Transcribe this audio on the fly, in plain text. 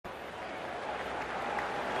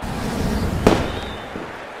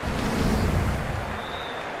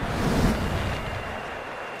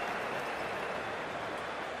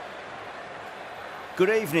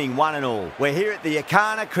Good evening, one and all. We're here at the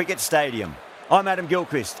Akana Cricket Stadium. I'm Adam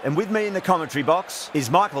Gilchrist, and with me in the commentary box is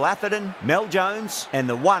Michael Atherton, Mel Jones, and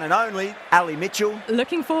the one and only Ali Mitchell.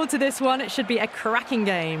 Looking forward to this one. It should be a cracking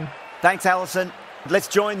game. Thanks, Alison. Let's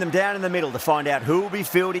join them down in the middle to find out who will be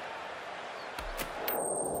fielding.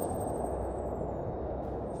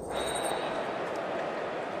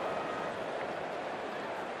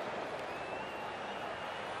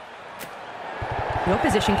 The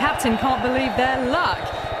opposition captain can't believe their luck.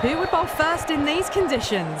 Who would bowl first in these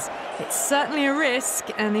conditions? It's certainly a risk,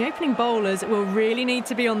 and the opening bowlers will really need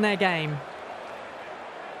to be on their game.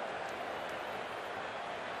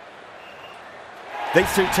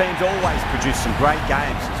 These two teams always produce some great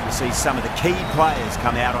games as we see some of the key players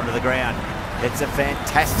come out onto the ground. It's a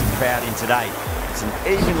fantastic crowd in today. It's an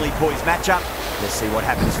evenly poised matchup. Let's see what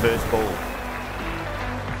happens first ball.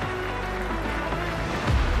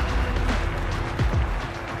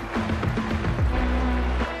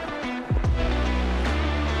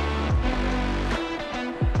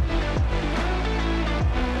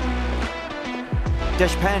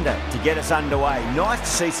 Deshpanda to get us underway. Nice to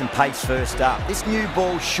see some pace first up. This new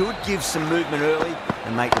ball should give some movement early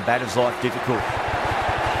and make the batter's life difficult.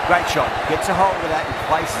 Great shot. Gets a hold of that and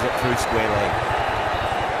places it through square leg.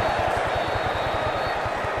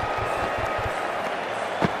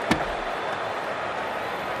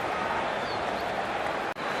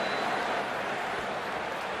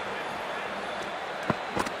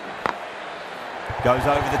 Goes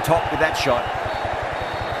over the top with that shot.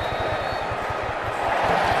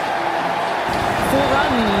 4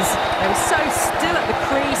 runs. They were so still at the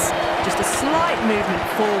crease. Just a slight movement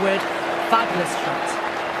forward. Fabulous shot.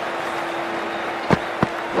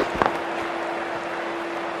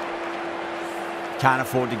 Can't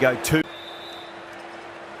afford to go too.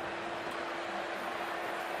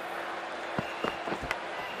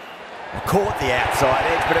 Caught the outside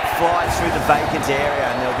edge, but it flies through the vacant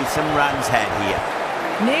area and there'll be some runs had here.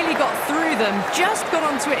 Nearly got through them, just got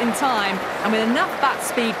onto it in time, and with enough bat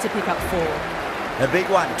speed to pick up 4. A big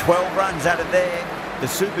one, 12 runs out of there. The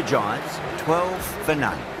Super Giants, 12 for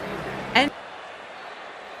none. And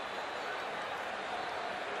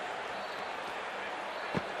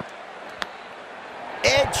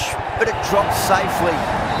edge, but it drops safely.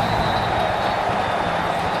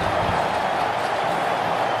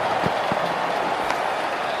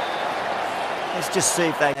 Let's just see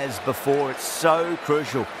if they, as before, it's so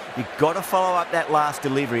crucial. You've got to follow up that last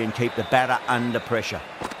delivery and keep the batter under pressure.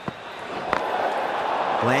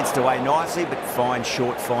 Glanced away nicely, but fine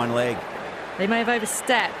short, fine leg. they may have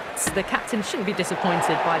overstepped. The captain shouldn't be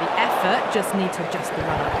disappointed by the effort, just need to adjust the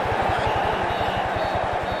run-up.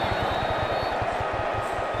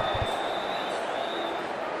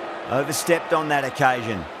 Overstepped on that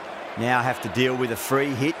occasion. Now have to deal with a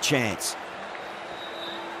free hit chance.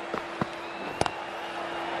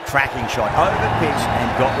 Cracking shot, over pitch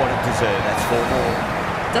and got what it deserved. That's 4 more.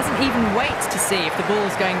 Doesn't even wait to see if the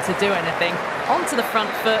ball's going to do anything. Onto the front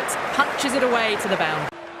foot, punches it away to the boundary.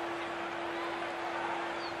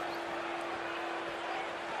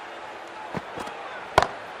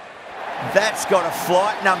 That's got a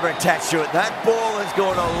flight number attached to it. That ball has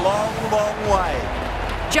gone a long, long way.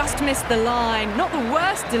 Just missed the line. Not the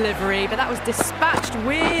worst delivery, but that was dispatched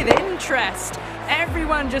with interest.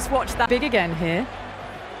 Everyone just watched that. Big again here.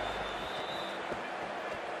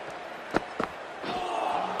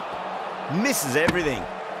 Misses everything.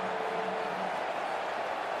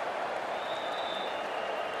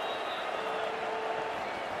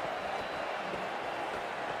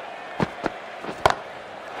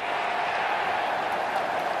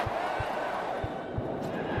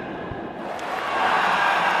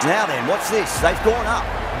 Now then, what's this? They've gone up.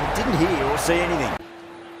 I didn't hear or see anything.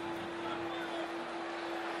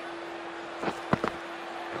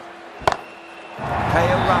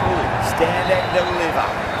 Rahul, stand and deliver.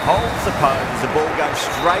 Holds the pose, the ball goes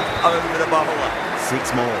straight over the bowler.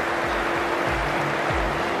 6 more.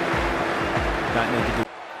 Don't need to do.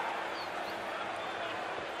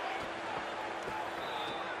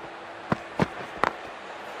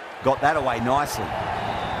 Got that away nicely.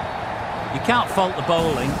 You can't fault the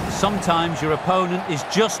bowling. Sometimes your opponent is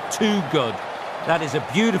just too good. That is a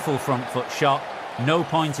beautiful front foot shot. No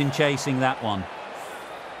point in chasing that one.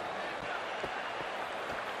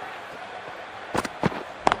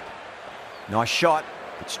 Nice shot,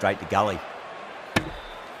 but straight to gully.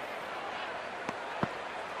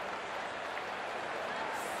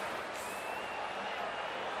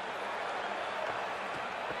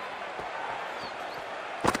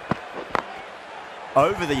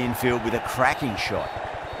 Over the infield with a cracking shot.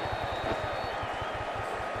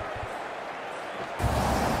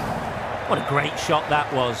 What a great shot that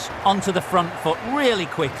was. Onto the front foot really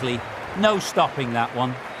quickly. No stopping that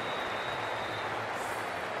one.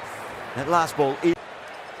 That last ball is...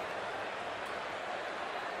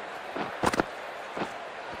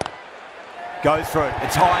 Goes through it.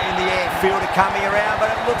 It's high in the air. Fielder coming around, but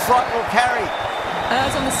it looks like it'll carry.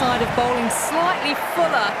 Errs on the side of bowling slightly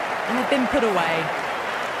fuller, and they've been put away.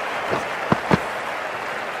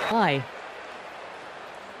 High.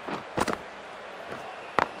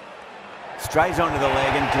 Strays onto the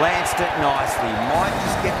leg and glanced it nicely. Might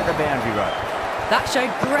just get to the boundary rope. That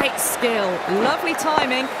showed great skill. Lovely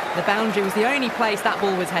timing. The boundary was the only place that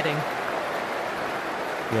ball was heading.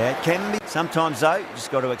 Yeah, it can be. Sometimes, though, you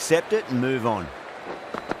just got to accept it and move on.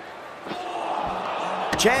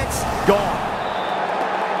 Chance, gone.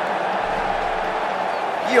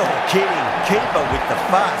 You're kidding. Keeper with the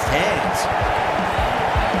fast hands.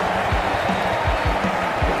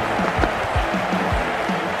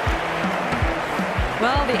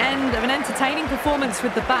 Well, the end of an entertaining performance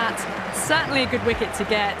with the bat. Certainly a good wicket to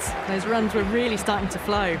get. Those runs were really starting to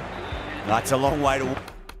flow. That's a long way to...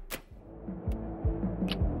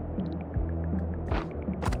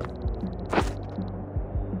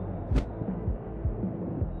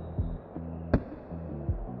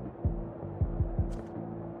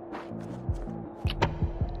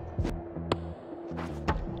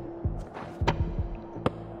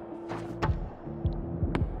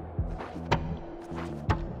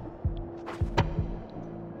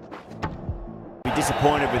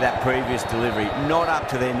 Disappointed with that previous delivery, not up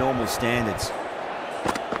to their normal standards.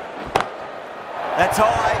 That's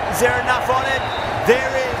high. Is there enough on it?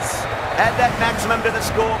 There is. Add that maximum to the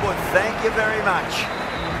scoreboard. Thank you very much.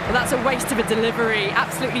 Well, that's a waste of a delivery.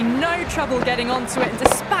 Absolutely no trouble getting onto it and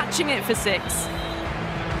dispatching it for 6.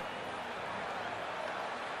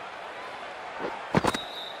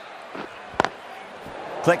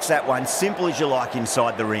 Collects that one, simple as you like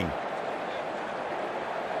inside the ring.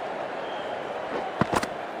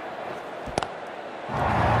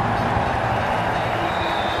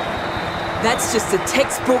 That's just a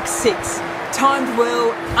textbook 6. Timed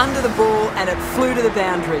well, under the ball, and it flew to the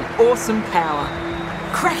boundary. Awesome power.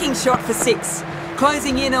 Cracking shot for 6.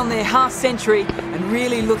 Closing in on their half century and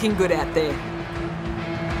really looking good out there.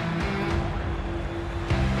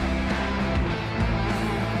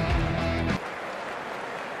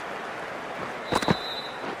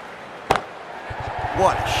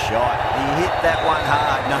 What a shot. He hit that one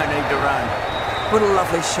hard. No need to run. What a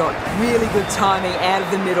lovely shot. Really good timing out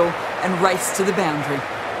of the middle and race to the boundary.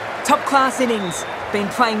 Top class innings. Been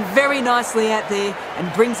playing very nicely out there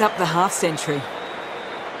and brings up the half century.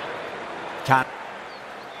 Can't.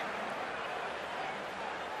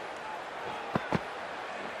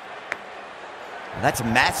 That's a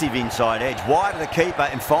massive inside edge. Wide of the keeper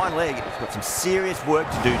and fine leg. It's got some serious work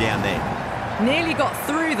to do down there. Nearly got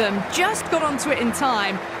through them, just got onto it in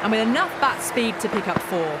time, and with enough bat speed to pick up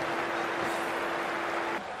 4.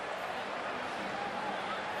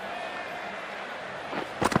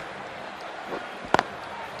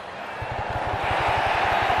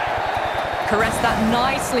 Caressed that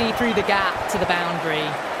nicely through the gap to the boundary.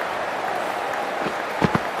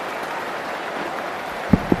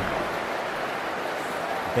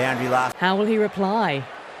 Boundary last. How will he reply?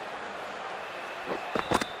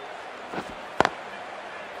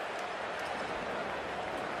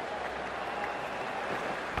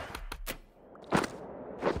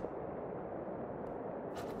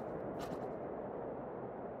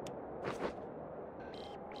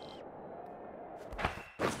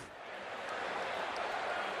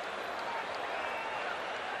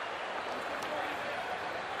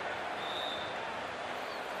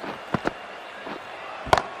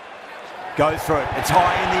 Goes through it. It's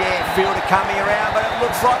high in the air. Fielder coming around, but it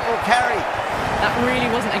looks like it'll carry. That really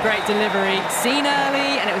wasn't a great delivery. Seen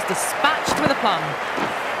early, and it was dispatched with aplomb.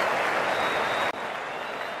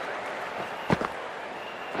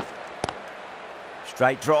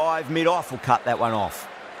 Straight drive, mid-off will cut that one off.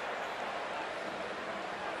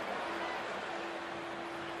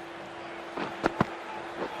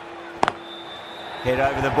 Head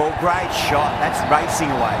over the ball. Great shot. That's racing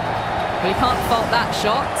away. Well, you can't fault that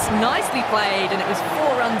shot. Nicely played, and it was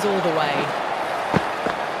 4 runs all the way.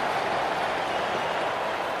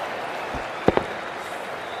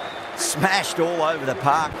 Smashed all over the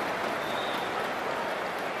park.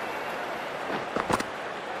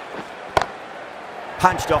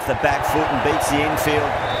 Punched off the back foot and beats the infield.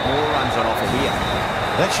 More runs on offer here.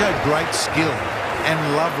 That showed great skill and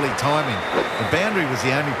lovely timing. The boundary was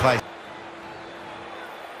the only place.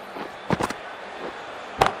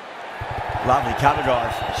 Lovely cover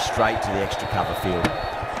drive, straight to the extra cover field.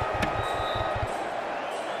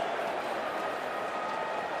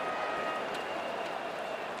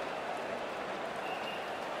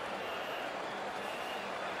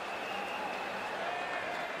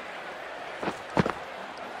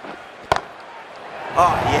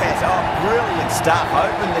 Oh, yes. Oh, brilliant stuff.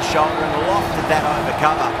 Opened the shoulder and lofted that over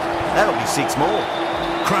cover. That'll be 6 more.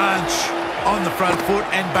 Crunch on the front foot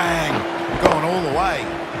and bang. Gone all the way.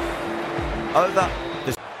 Over the...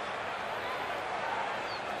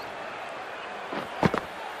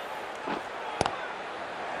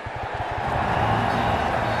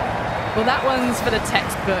 Well, that one's for the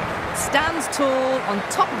textbook. Stands tall on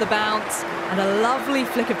top of the bounce and a lovely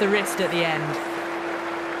flick of the wrist at the end.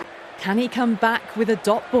 Can he come back with a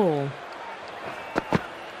dot ball?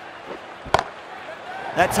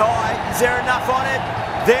 That's high. Is there enough on it?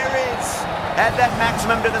 There is. Add that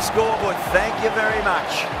maximum to the scoreboard. Thank you very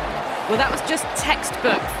much. Well, that was just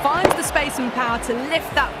textbook. Finds the space and power to lift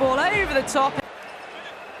that ball over the top.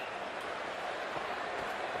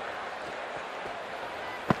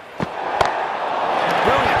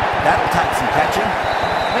 Brilliant. That'll take some catching.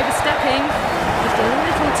 Overstepping, just a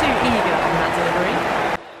little too eager on that delivery.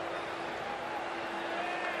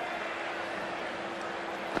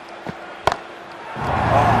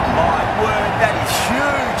 Oh, my word, that is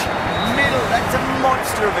huge. Middle, that's a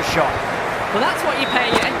monster of a shot. Well, that's what you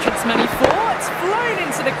pay your entrance money for. It's flown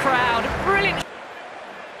into the crowd. Brilliant.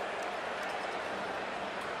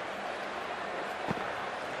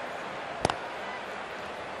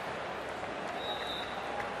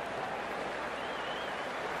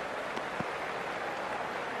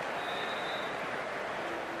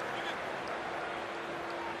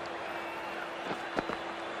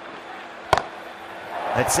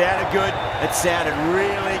 It sounded good. It sounded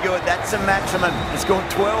really good. That's a maximum. It's gone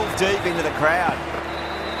 12 deep into the crowd.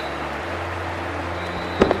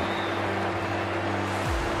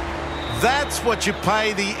 That's what you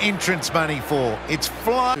pay the entrance money for. It's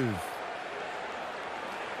flying.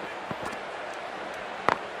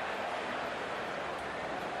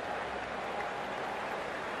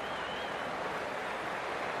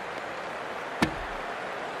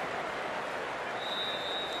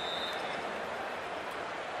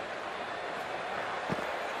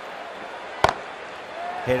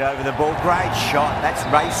 Head over the ball. Great shot. That's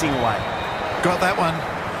racing away. Got that one.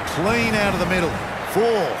 Clean out of the middle. 4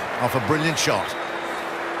 off a brilliant shot.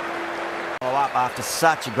 Follow up after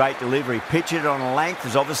such a great delivery. Pitch it on a length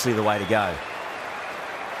is obviously the way to go.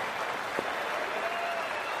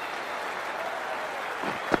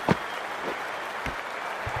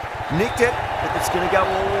 Nicked it, but it's going to go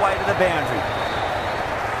all the way to the boundary.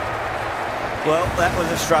 Well, that was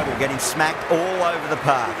a struggle, getting smacked all over the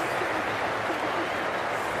park.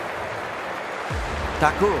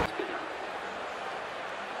 Takur.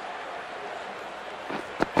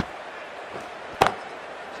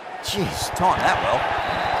 Jeez, timed that well.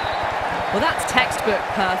 Well, that's textbook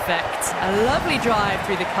perfect. A lovely drive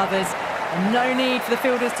through the covers. And no need for the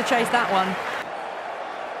fielders to chase that one.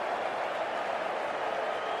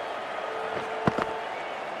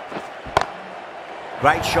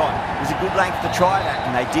 Great shot. It was a good length to try that,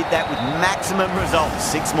 and they did that with maximum results.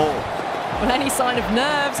 6 more. Well, any sign of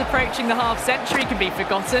nerves approaching the half century can be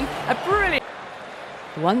forgotten. A brilliant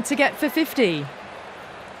one to get for 50.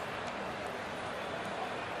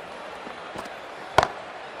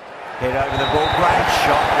 Head over the ball. Great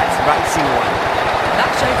shot. That's racing away. That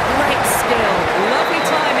showed great skill. Lovely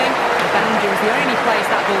timing. The boundary was the only place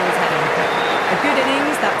that ball was heading. A good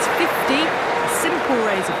innings. That's 50. A simple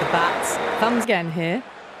raise of the bats. Thumbs again here.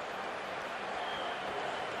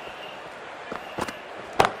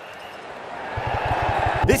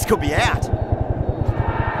 This could be out.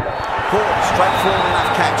 Caught, straightforward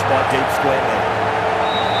enough catch by deep square there.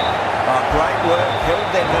 Oh, great work, held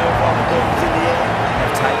their nerve while the ball was in the air and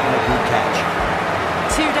have taken a good catch.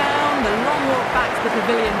 2 down, the long walk back to the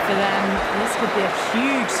pavilion for them. This could be a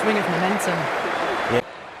huge swing of momentum. Yeah.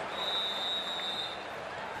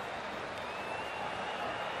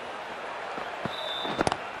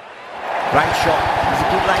 Great shot. It was a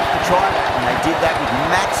good length to try that, and they did that with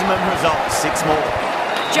maximum results. 6 more.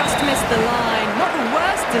 Just missed the line. Not the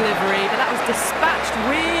worst delivery, but that was dispatched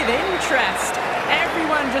with interest.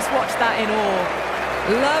 Everyone just watched that in awe.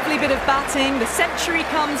 Lovely bit of batting. The century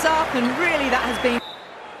comes up, and really that has been...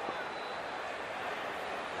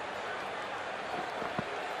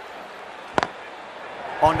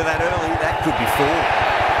 Onto that early. That could be 4.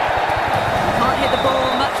 Can't hit the ball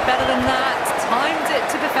much better than that. Timed it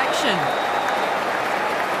to perfection.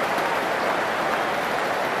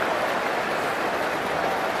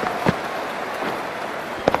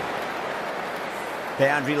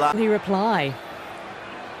 Boundary line. He reply. You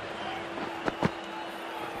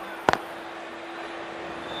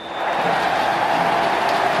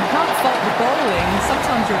can't fault the bowling.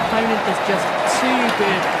 Sometimes your opponent is just too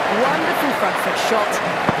good. Wonderful front foot shot,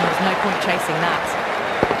 and there's no point chasing that.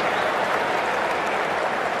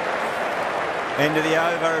 End of the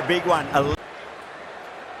over, a big one.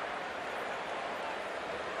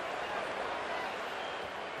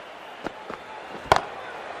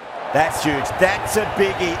 That's huge. That's a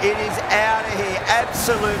biggie. It is out of here.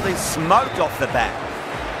 Absolutely smoked off the bat.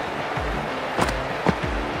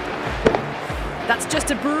 That's just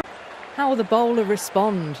a How will the bowler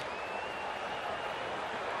respond?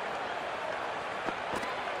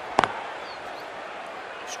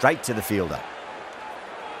 Straight to the fielder.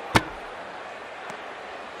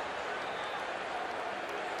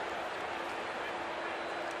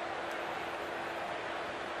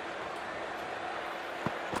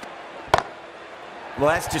 Well,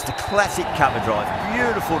 that's just a classic cover drive.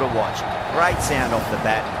 Beautiful to watch. Great sound off the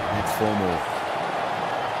bat. That's 4 more.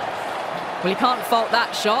 Well, you can't fault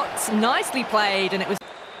that shot. Nicely played, and it was...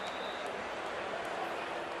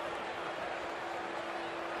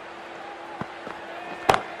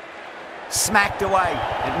 Smacked away.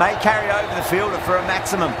 It may carry over the fielder for a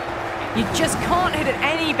maximum. You just can't hit it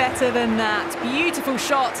any better than that. Beautiful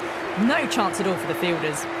shot. No chance at all for the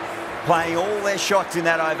fielders. Playing all their shots in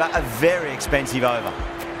that over, a very expensive over.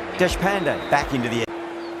 Deshpande back into the...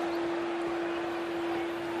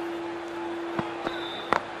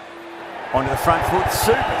 Onto the front foot,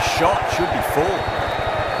 super shot, should be 4.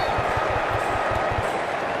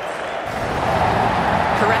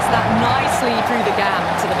 Caress that nicely through the gap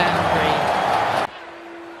to the boundary.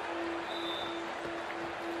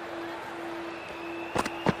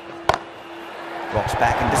 Rocks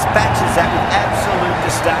back and dispatches that with absolute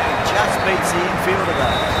disdain. Just beats the infielder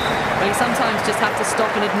though. Well, you sometimes just have to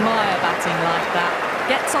stop and admire batting like that.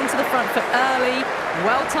 Gets onto the front foot early,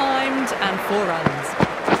 well timed, and 4 runs.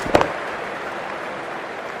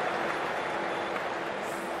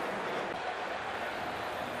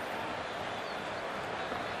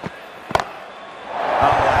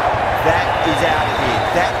 Oh wow, that is out of here.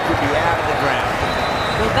 That could be out of the ground.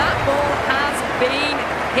 Well, that ball has been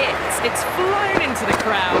hit. It's flown into the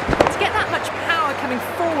crowd. To get that much power coming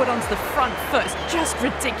forward onto the front foot is just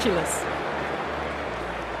ridiculous.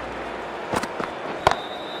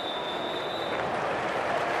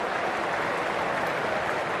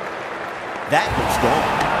 That looks gone.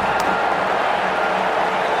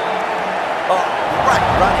 Oh, great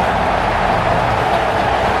running.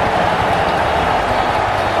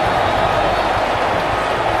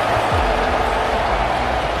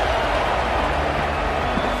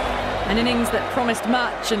 An innings that promised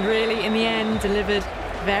much and really, in the end, delivered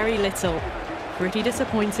very little. Pretty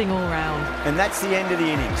disappointing all round. And that's the end of the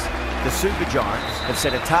innings. The Super Giants have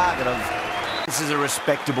set a target of... This is a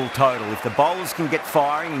respectable total. If the bowlers can get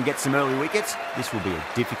firing and get some early wickets, this will be a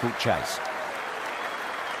difficult chase.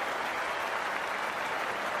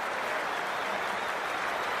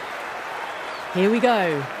 Here we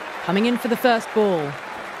go. Coming in for the first ball.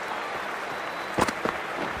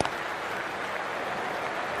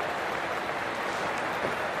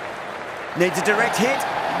 Needs a direct hit.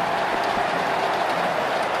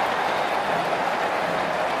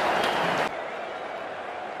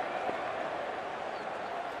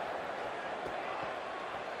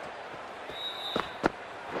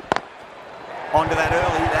 Onto that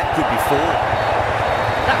early, that could be 4.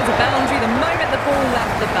 That was a boundary the moment the ball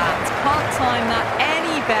left the bat. Can't time that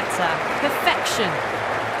any better. Perfection.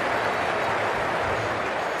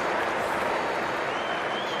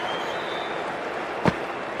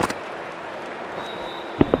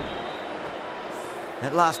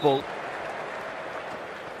 That last ball.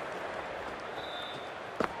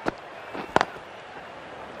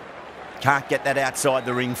 Can't get that outside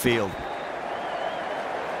the ring field.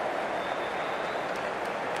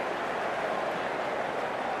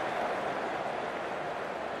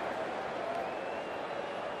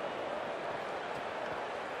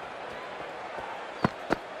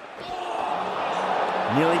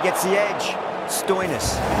 Nearly gets the edge.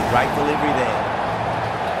 Stoinis with a great delivery there.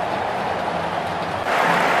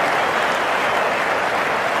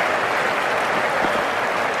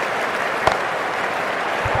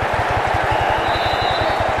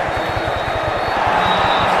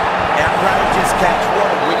 Outrageous catch.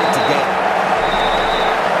 What a wicket to get.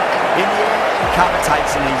 In the air, and cover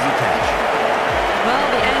takes an easy catch. Well,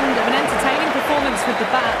 the end of an entertaining performance with the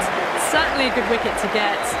bat. Certainly a good wicket to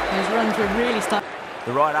get. Those runs were really starting.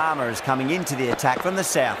 The right armour is coming into the attack from the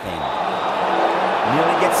south end.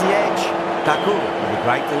 Nearly gets the edge. Thakur with a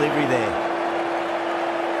great delivery there.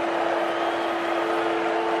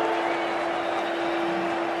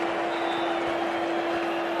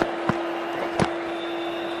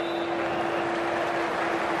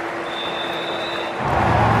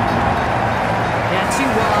 Yeah, too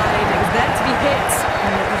wide. It was there to be hit,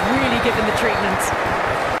 and it was really given the treatment.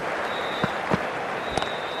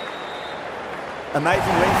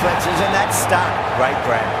 Amazing reflexes, and that's stuck. Great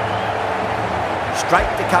grab.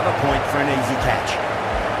 Straight to cover point for an easy catch.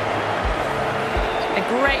 A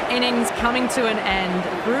great innings coming to an end.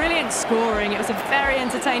 Brilliant scoring. It was a very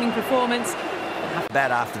entertaining performance.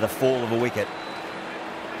 Bat after the fall of a wicket.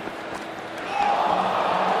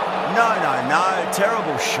 No, no, no.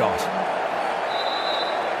 Terrible shot.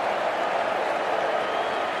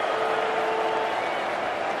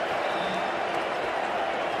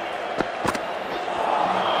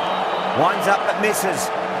 Winds up but misses.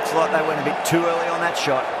 Looks like they went a bit too early on that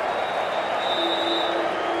shot.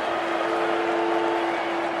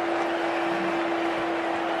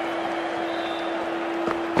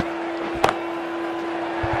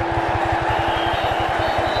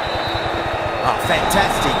 Oh,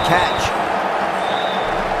 fantastic catch.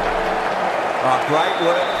 Oh, great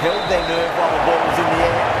work. Held their nerve while the ball was in the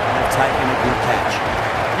air and have taken a good catch.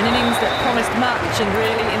 An innings that promised much and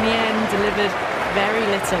really, in the end, delivered very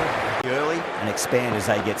little. Early and expand as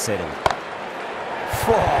they get settled.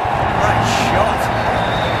 Great shot.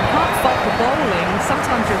 Can't fault the bowling.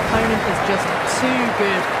 Sometimes your opponent is just too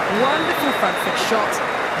good. Wonderful front foot shot,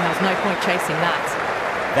 and there's no point chasing that.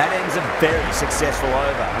 That ends a very successful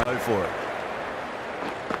over. Go for it.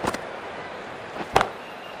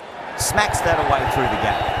 Smacks that away through the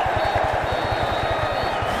gap.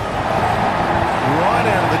 Right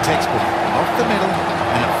out of the textbook, off the middle,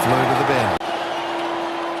 and it flew to the boundary.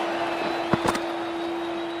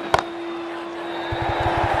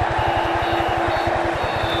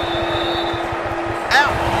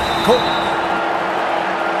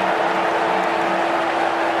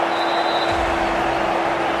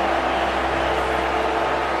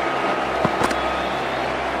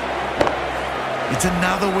 It's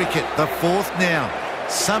another wicket, the fourth now.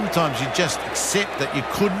 Sometimes you just accept that you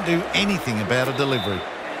couldn't do anything about a delivery.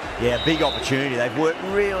 Yeah, big opportunity. They've worked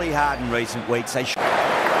really hard in recent weeks. They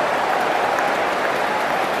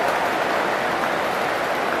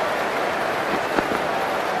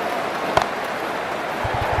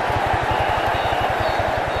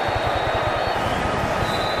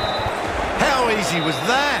How easy was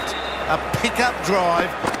that? A pickup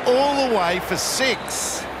drive all the way for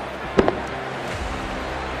 6.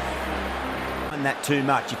 that too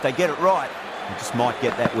much. If they get it right, they just might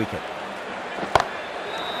get that wicket.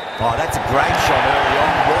 Oh, that's a great shot early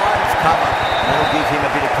on. Wide of cover. That'll give him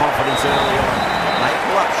a bit of confidence early on. They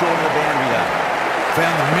pull up short of the boundary though.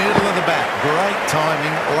 Found the middle of the bat. Great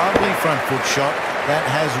timing. Lovely front foot shot. That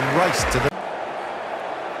has raced to the...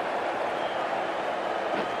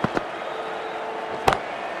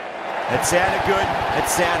 It sounded good. It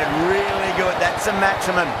sounded really good. That's the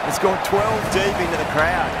maximum. It's gone 12 deep into the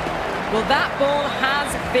crowd. Well, that ball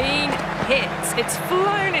has been hit. It's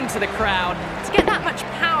flown into the crowd. To get that much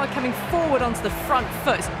power coming forward onto the front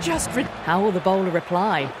foot is just... How will the bowler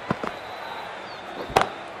reply?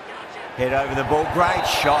 Head over the ball. Great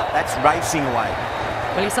shot. That's racing away.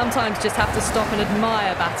 Well, you sometimes just have to stop and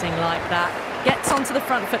admire batting like that. Gets onto the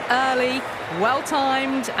front foot early,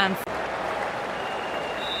 well-timed and...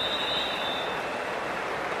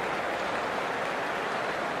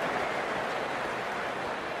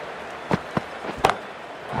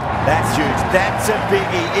 That's huge. That's a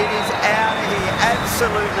biggie. It is out of here.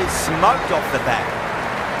 Absolutely smoked off the bat.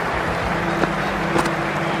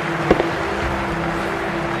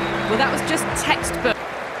 Well, that was just textbook.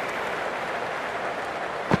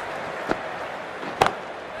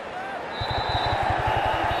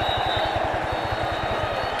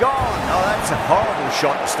 Gone. Oh, that's a horrible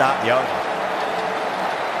shot to start the over.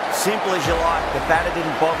 Simple as you like. The batter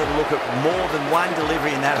didn't bother to look at more than one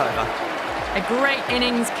delivery in that over. A great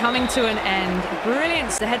innings coming to an end.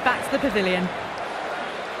 Brilliant to head back to the pavilion.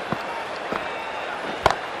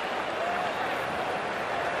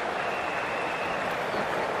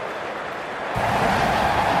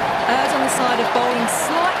 Errs on the side of bowling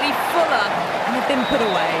slightly fuller and have been put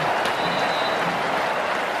away.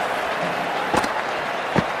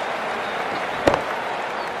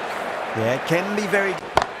 Yeah, it can be very...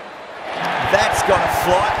 That's got a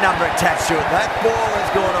flight number attached to it. That ball has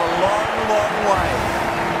gone a long, long way.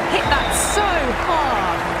 Hit that so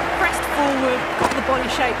hard. Pressed forward, got the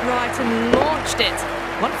body shape right and launched it.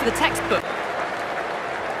 One for the textbook.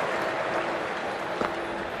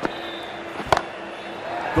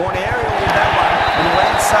 Gone aerial with that one and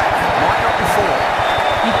land safe. Might not be four.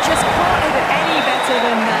 You just can't hit it any better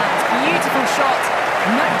than that. Beautiful shot.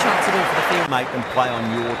 No chance at all for the field. Make them play on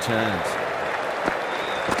your terms.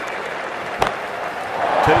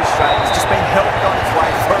 Two straight. It's just been helped on its way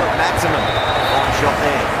through. Maximum. Fine shot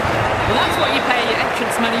there. Well, that's what you pay your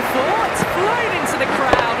entrance money for. It's flown into the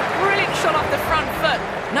crowd. Brilliant Great shot off the front foot.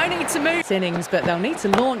 No need to move innings, but they'll need to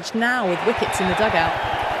launch now with wickets in the dugout.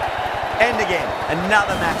 And again,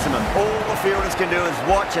 another maximum. All the fielders can do is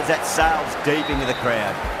watch as that sails deep into the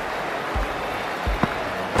crowd.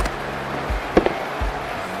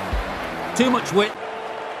 Too much width.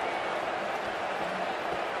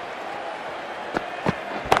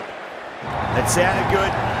 It sounded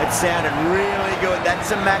good. It sounded really good.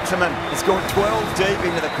 That's a maximum. It's gone 12 deep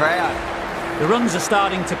into the crowd. The runs are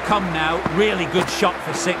starting to come now. Really good shot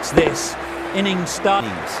for 6 this. Innings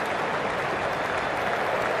starting.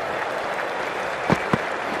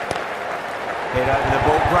 Head over the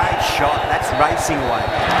ball. Great shot. That's racing away.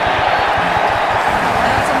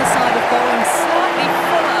 That's on the side of bowling slightly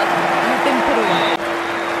fuller and have been put away.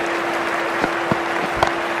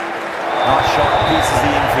 Nice shot. Pierces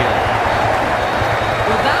the infield.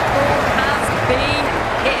 Well, that ball has been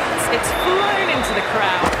hit. It's flown into the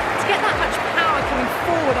crowd. To get that much power coming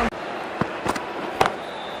forward on...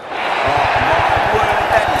 Oh, my word.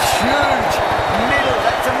 That is huge. Middle.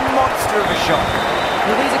 That's a monster of a shot.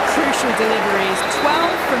 Well, these are crucial deliveries. 12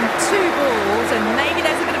 from 2 balls, and maybe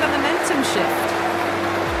there's a bit of a momentum shift.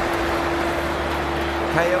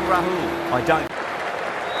 KL Rahul. I don't...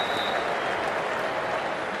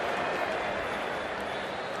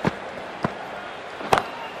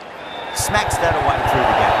 Smacks that away through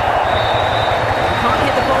the gap. Can't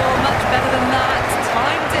hit the ball much better than that.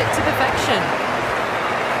 Timed it to perfection.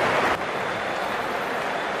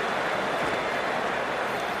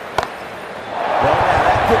 Well, now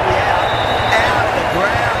that could be out. Out of the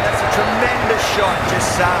ground. That's a tremendous shot. Just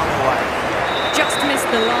sailed away. Just missed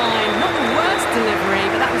the line. Not the worst delivery,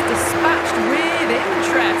 but that was dispatched with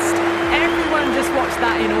interest. Everyone just watched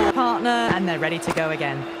that in awe. Partner, and they're ready to go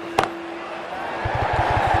again.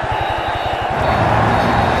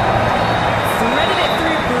 Threaded it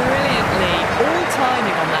through brilliantly. All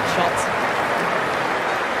timing on that shot.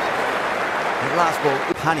 The last ball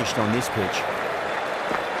punished on this pitch.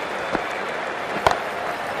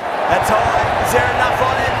 That's high. Is there enough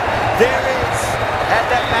on it? There is. Add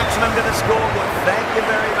that maximum to the scoreboard. Thank you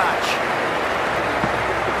very much.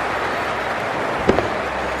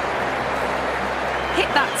 Hit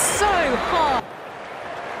that so hard.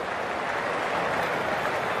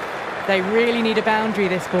 They really need a boundary,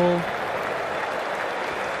 this ball.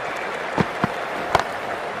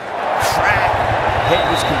 Track. Head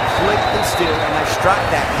was completely still and they struck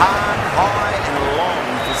that hard, high and long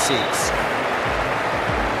for 6.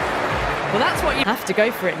 Well, that's what you have to go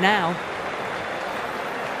for it now.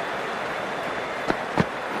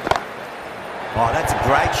 Oh, that's a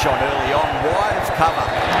great shot early on. Wide of cover.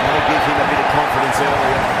 That'll give him a bit of confidence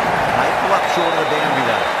early on. They pull up short of the boundary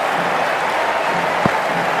though.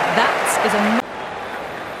 That is a...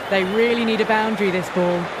 They really need a boundary, this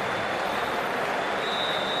ball.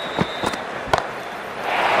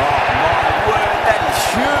 Oh, my word. That is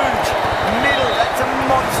huge. Middle. That's a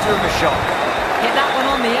monster of a shot. Hit that one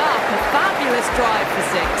on the arc. A fabulous drive for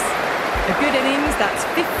 6. A good innings. That's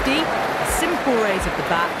 50. A simple raise of the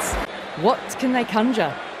bats. What can they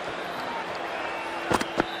conjure?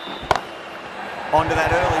 Onto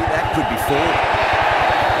that early, that could be 4.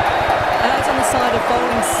 That's on the side of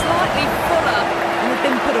bowling slightly fuller and have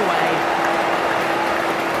been put away.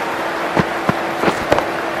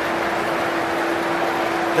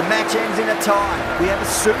 The match ends in a tie. We have a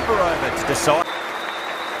super over to decide.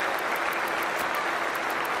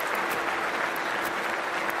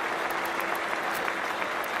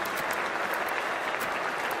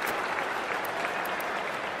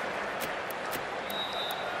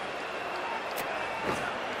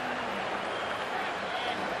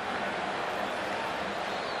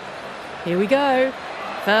 Here we go.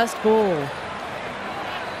 First ball.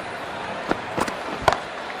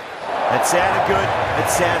 That sounded good. It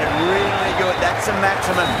sounded really good. That's a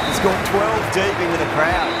maximum. It's gone 12 deep into the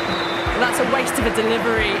crowd. Well, that's a waste of a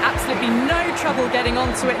delivery. Absolutely no trouble getting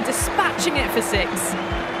onto it and dispatching it for 6.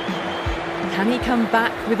 Can he come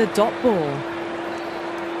back with a dot ball?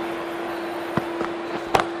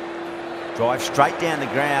 Drive straight down the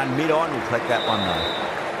ground. Mid-on will collect that one though.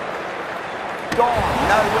 Gone.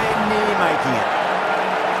 Nowhere near making it.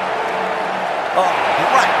 Oh,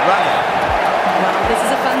 great running. Well, this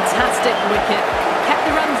is a fantastic wicket. Kept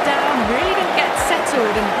the runs down, really didn't get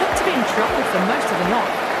settled and looked to be in trouble for most of the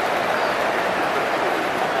knock.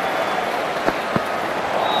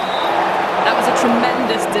 That was a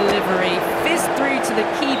tremendous delivery. Fizzed through to the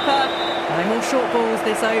keeper. No more short balls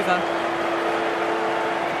this over.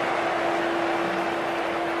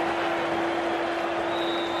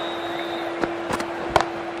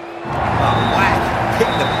 Oh, whack.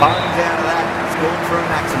 Kick the bones out of that. Scored for a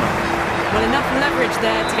maximum. Well, enough leverage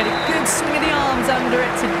there to get a good swing of the arms under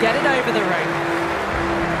it to get it over the rope.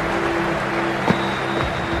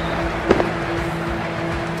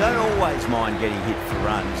 Don't always mind getting hit for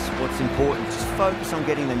runs. What's important is just focus on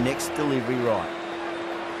getting the next delivery right.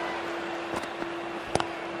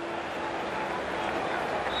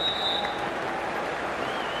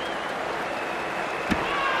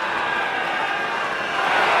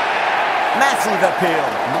 Massive appeal.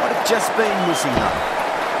 Might have just been missing though.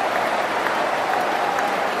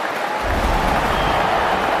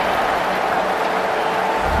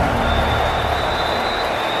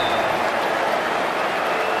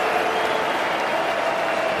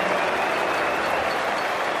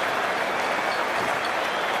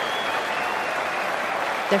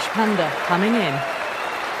 Deshpande coming in.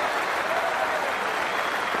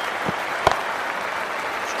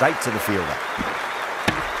 Straight to the fielder.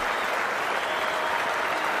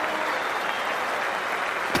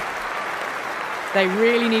 They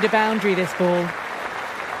really need a boundary, this ball.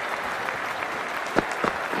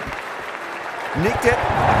 Nicked it.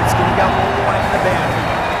 It's going to go all the way to the boundary.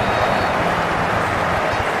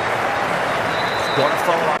 It's got to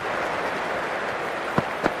follow up.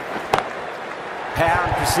 Power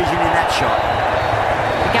and precision in that shot.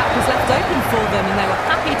 The gap was left open for them and they were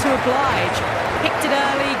happy to oblige. Picked it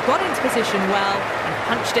early, got into position well and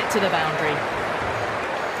punched it to the boundary.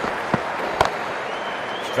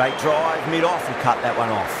 Straight drive, mid-off, will cut that one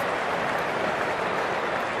off.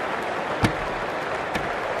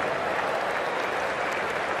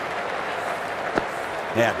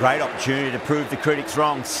 Now, great opportunity to prove the critics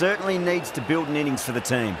wrong. Certainly needs to build an innings for the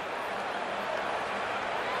team.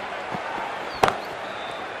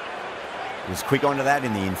 Was quick onto that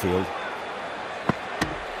in the infield.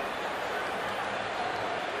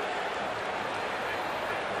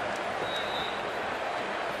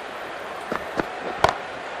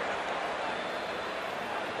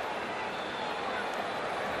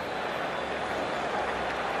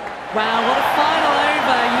 Wow, what a